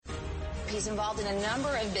He's involved in a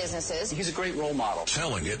number of businesses. He's a great role model.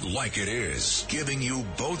 Telling it like it is, giving you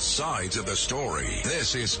both sides of the story.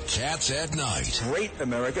 This is Cats at Night. Great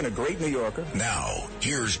American, a great New Yorker. Now,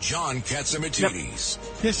 here's John Catsimatidis.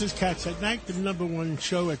 Yep. This is Cats at Night, the number one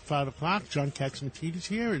show at 5 o'clock. John Catsimatidis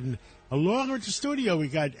here. And along with the studio, we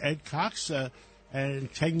got Ed Cox,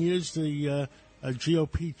 and 10 years the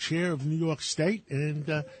GOP chair of New York State. And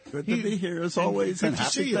good to be here, as always, and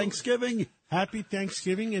happy Thanksgiving. Happy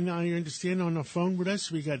Thanksgiving, and I understand on the phone with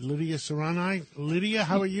us, we got Lydia Serrani. Lydia,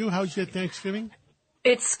 how are you? How's your Thanksgiving?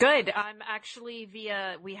 It's good. I'm actually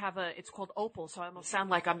it's called Opal, so I almost sound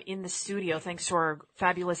like I'm in the studio, thanks to our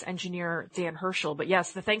fabulous engineer, Dan Herschel. But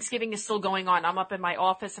yes, the Thanksgiving is still going on. I'm up in my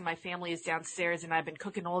office, and my family is downstairs, and I've been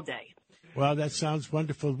cooking all day. Well, that sounds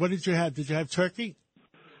wonderful. What did you have? Did you have turkey?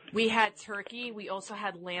 We had turkey. We also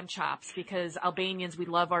had lamb chops because Albanians, we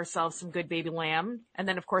love ourselves some good baby lamb. And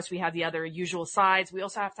then, of course, we have the other usual sides. We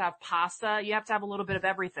also have to have pasta. You have to have a little bit of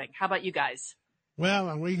everything. How about you guys?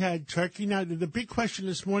 Well, we had turkey. Now, the big question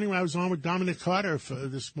this morning when I was on with Dominic Carter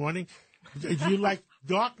this morning, do you like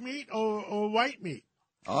dark meat or white meat?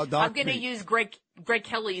 I'm going to use Greg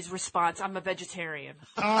Kelly's response. I'm a vegetarian.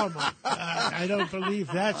 Oh, my God. I don't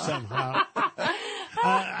believe that somehow.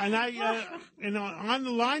 And on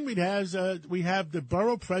the line we have the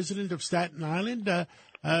borough president of Staten Island.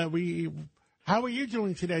 How are you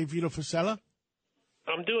doing today, Vito Fossella?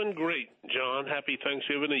 I'm doing great, John. Happy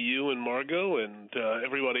Thanksgiving to you and Margot and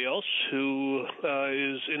everybody else who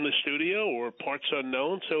is in the studio or parts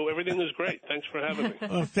unknown. So everything is great. Thanks for having me.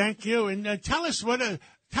 Well, thank you. And tell us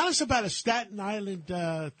about a Staten Island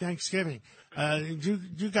Thanksgiving.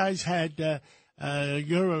 You guys had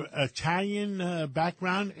your Italian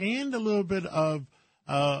background and a little bit of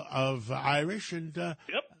Irish. And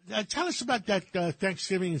yep. Tell us about that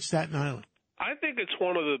Thanksgiving in Staten Island. I think it's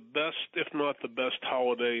one of the best, if not the best,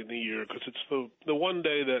 holiday in the year because it's the one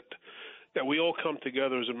day that we all come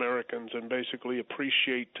together as Americans and basically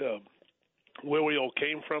appreciate where we all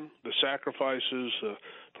came from, the sacrifices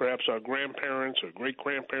perhaps our grandparents or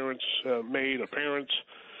great-grandparents made, or parents,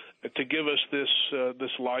 to give us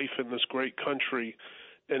this life in this great country.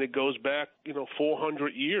 And it goes back,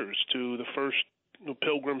 400 years to the first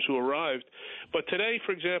pilgrims who arrived. But today,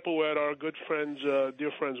 for example, we're at our good friends,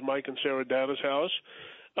 dear friends Mike and Sarah Dana's house,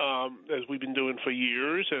 as we've been doing for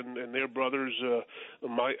years, and their brothers,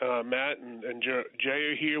 Matt and Jay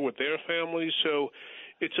are here with their families. So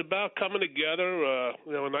it's about coming together,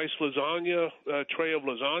 a nice lasagna, tray of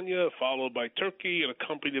lasagna, followed by turkey and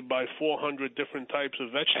accompanied by 400 different types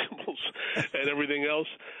of vegetables and everything else.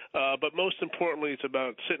 But most importantly, it's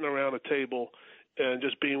about sitting around a table and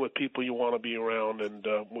just being with people you want to be around, and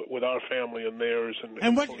with our family and theirs and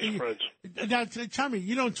close friends. Now, tell me,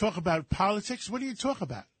 you don't talk about politics. What do you talk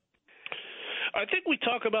about? I think we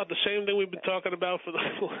talk about the same thing we've been talking about for the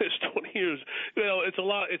last 20 years. It's a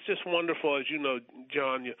lot. It's just wonderful, as you know,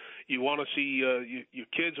 John. You want to see your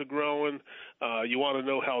kids are growing. You want to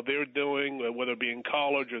know how they're doing, whether it be in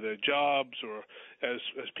college or their jobs, or as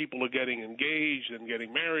people are getting engaged and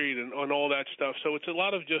getting married and all that stuff. So it's a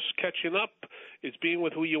lot of just catching up. It's being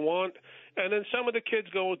with who you want. And then some of the kids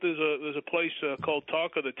go. There's a place called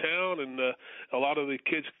Talk of the Town, and a lot of the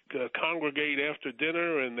kids congregate after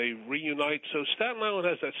dinner and they reunite. So Staten Island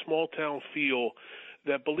has that small town feel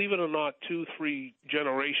that, believe it or not, 2-3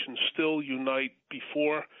 generations still unite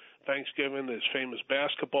before Thanksgiving. There's famous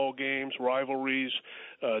basketball games, rivalries,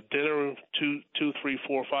 dinner 2, 3,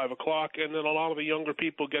 4, 5 o'clock, and then a lot of the younger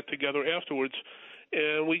people get together afterwards.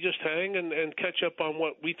 And we just hang and catch up on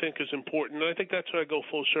what we think is important. And I think that's where I go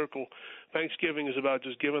full circle. Thanksgiving is about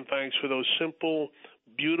just giving thanks for those simple,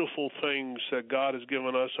 beautiful things that God has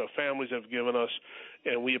given us, our families have given us,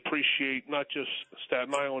 and we appreciate not just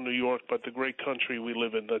Staten Island, New York, but the great country we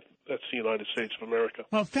live in. That's the United States of America.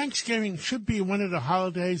 Well, Thanksgiving should be one of the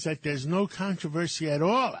holidays that there's no controversy at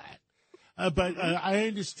all at. But I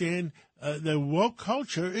understand the woke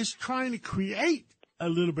culture is trying to create a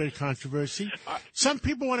little bit of controversy. Some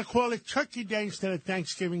people want to call it Turkey Day instead of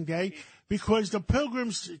Thanksgiving Day because the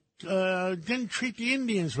Pilgrims didn't treat the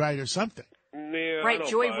Indians right or something. Yeah, right,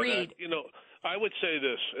 Joy Reid. I would say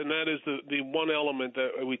this, and that is the one element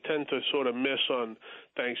that we tend to sort of miss on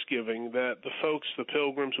Thanksgiving, that the folks, the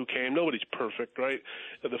Pilgrims who came, nobody's perfect, right?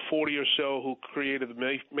 The 40 or so who created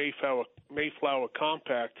the Mayflower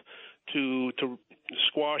Compact to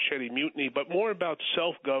squash any mutiny, but more about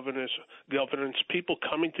self-governance, people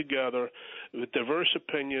coming together with diverse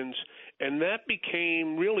opinions, and that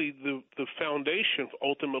became really the foundation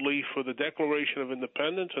ultimately for the Declaration of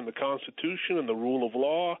Independence and the Constitution and the rule of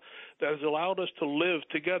law that has allowed us to live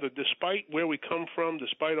together despite where we come from,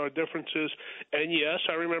 despite our differences. And yes,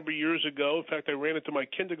 I remember years ago, in fact, I ran into my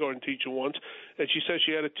kindergarten teacher once, and she said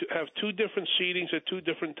she had to have two different seatings at two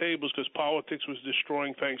different tables because politics was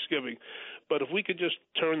destroying Thanksgiving. But if we could just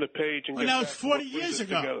turn the page and get now back it's 40 to what years brings us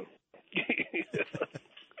ago. together.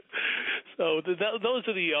 So those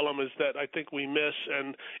are the elements that I think we miss,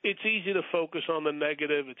 and it's easy to focus on the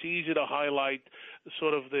negative. It's easy to highlight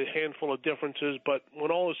sort of the handful of differences, but when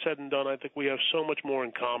all is said and done, I think we have so much more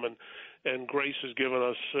in common, and grace has given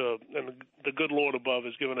us, and the good Lord above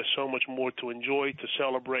has given us so much more to enjoy, to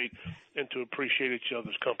celebrate, and to appreciate each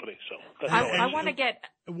other's company. So that's I want to get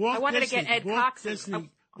Ed Cox. Disney,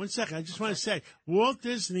 one second, I just want to say, Walt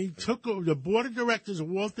Disney took the board of directors of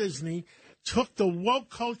Walt Disney, took the woke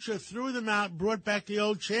culture, threw them out, brought back the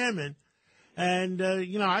old chairman. And,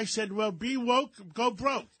 I said, well, be woke, go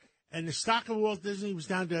broke. And the stock of Walt Disney was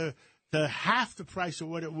down to half the price of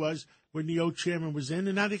what it was when the old chairman was in.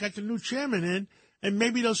 And now they got the new chairman in, and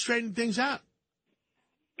maybe they'll straighten things out.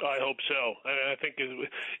 I hope so. I think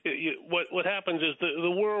what happens is the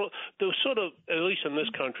world, the sort of, at least in this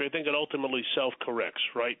country, I think it ultimately self-corrects,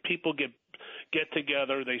 right? People get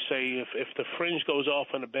together. They say if the fringe goes off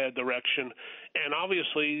in a bad direction, and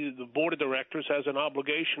obviously the board of directors has an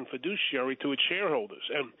obligation fiduciary to its shareholders.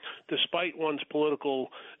 And despite one's political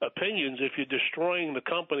opinions, if you're destroying the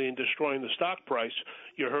company and destroying the stock price,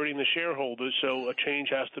 you're hurting the shareholders, so a change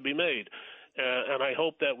has to be made. And I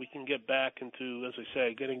hope that we can get back into, as I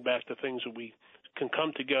say, getting back to things that we can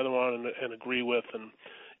come together on and agree with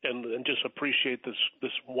and just appreciate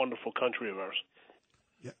this wonderful country of ours.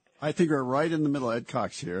 Yeah, I think we're right in the middle. Ed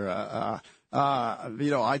Cox here. I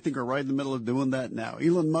think we're right in the middle of doing that now.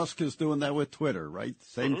 Elon Musk is doing that with Twitter, right?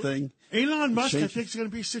 Same thing. Elon Musk, I think, is going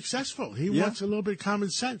to be successful. He wants a little bit of common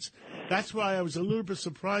sense. That's why I was a little bit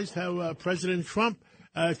surprised how President Trump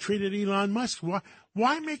treated Elon Musk.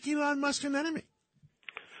 Why make Elon Musk an enemy?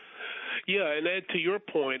 Yeah, and Ed, to your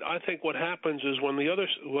point, I think what happens is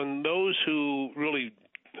when those who really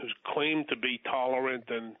claim to be tolerant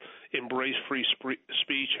and embrace free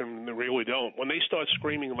speech and they really don't, when they start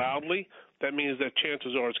screaming loudly, that means that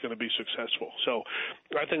chances are it's going to be successful. So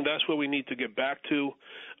I think that's where we need to get back to,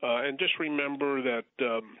 and just remember that.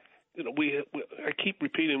 I keep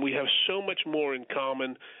repeating, we have so much more in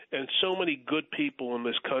common and so many good people in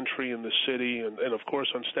this country, in this city, and of course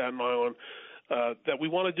on Staten Island, that we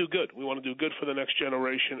want to do good. We want to do good for the next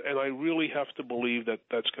generation, and I really have to believe that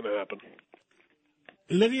that's going to happen.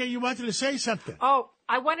 Lydia, you wanted to say something. Oh,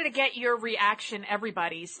 I wanted to get your reaction,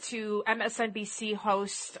 everybody's, to MSNBC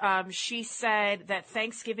host. She said that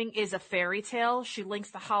Thanksgiving is a fairy tale. She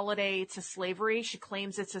links the holiday to slavery. She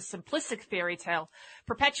claims it's a simplistic fairy tale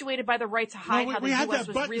perpetuated by the right to hide how the U.S. was we had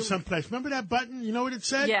that button someplace. Remember that button? You know what it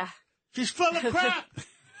said? Yeah. She's full of crap.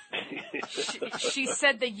 She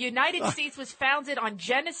said the United States was founded on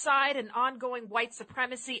genocide and ongoing white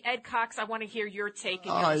supremacy. Ed Cox, I want to hear your take.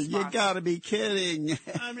 You got to be kidding.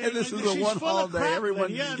 I mean, this is the one holiday crap,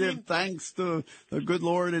 everyone can give thanks to the good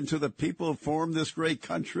Lord and to the people who formed this great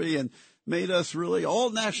country and made us really, all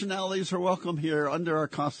nationalities are welcome here under our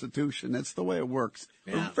Constitution. That's the way it works.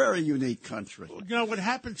 Yeah. A very unique country. You know, what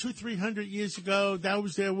happened 200-300 years ago, that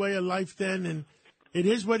was their way of life then, and it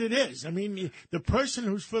is what it is. I mean, the person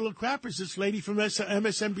who's full of crap is this lady from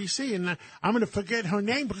MSNBC, and I'm going to forget her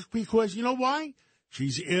name because you know why?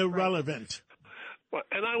 She's irrelevant. Well,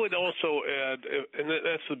 and I would also add, and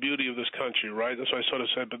that's the beauty of this country, right? That's what I sort of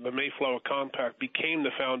said, but the Mayflower Compact became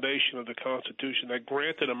the foundation of the Constitution that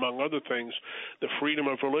granted, among other things, the freedom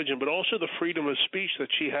of religion, but also the freedom of speech that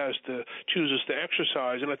she chooses to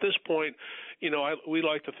exercise. And at this point, we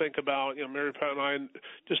like to think about, Mary Pat and I,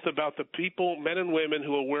 just about the people, men and women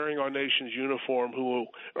who are wearing our nation's uniform, who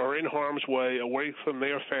are in harm's way, away from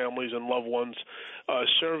their families and loved ones,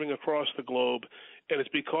 serving across the globe. And it's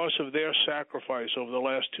because of their sacrifice over the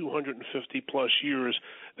last 250-plus years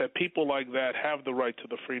that people like that have the right to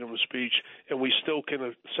the freedom of speech, and we still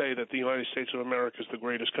can say that the United States of America is the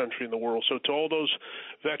greatest country in the world. So to all those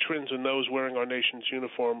veterans and those wearing our nation's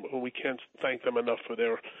uniform, we can't thank them enough for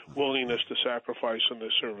their willingness to sacrifice in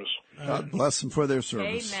their service. God bless them for their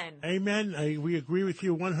service. Amen. Amen. We agree with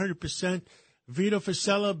you 100%. Vito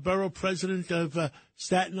Fossella, Borough President of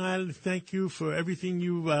Staten Island, thank you for everything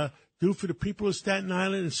you do for the people of Staten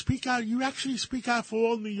Island, and speak out. You actually speak out for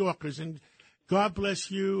all New Yorkers, and God bless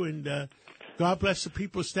you. And God bless the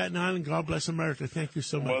people of Staten Island. God bless America. Thank you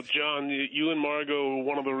so much. Well, John, you and Margot are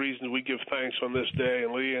one of the reasons we give thanks on this day.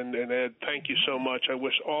 And Lee and Ed, thank you so much. I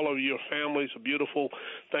wish all of your families a beautiful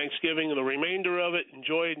Thanksgiving and the remainder of it.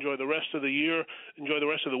 Enjoy the rest of the year. Enjoy the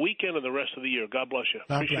rest of the weekend and the rest of the year. God bless you.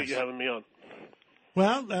 Appreciate you having me on.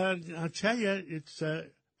 Well, I'll tell you, it's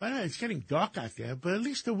getting dark out there, but at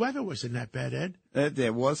least the weather wasn't that bad, Ed.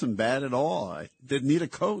 It wasn't bad at all. I didn't need a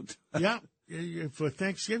coat. Yeah. For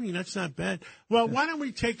Thanksgiving, that's not bad. Well, why don't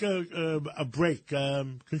we take a break?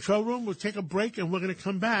 Control room, we'll take a break, and we're going to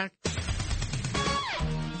come back.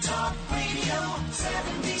 Talk Radio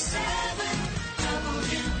 77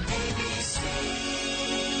 WABC.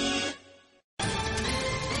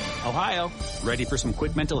 Ohio, ready for some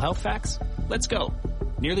quick mental health facts? Let's go.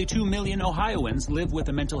 Nearly 2 million Ohioans live with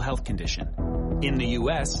a mental health condition. In the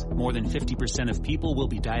U.S., more than 50% of people will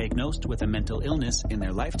be diagnosed with a mental illness in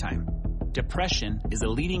their lifetime. Depression is a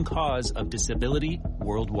leading cause of disability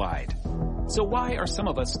worldwide. So why are some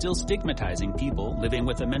of us still stigmatizing people living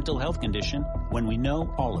with a mental health condition when we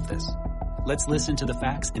know all of this? Let's listen to the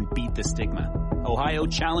facts and beat the stigma. Ohio,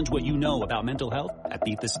 challenge what you know about mental health at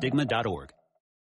beatthestigma.org.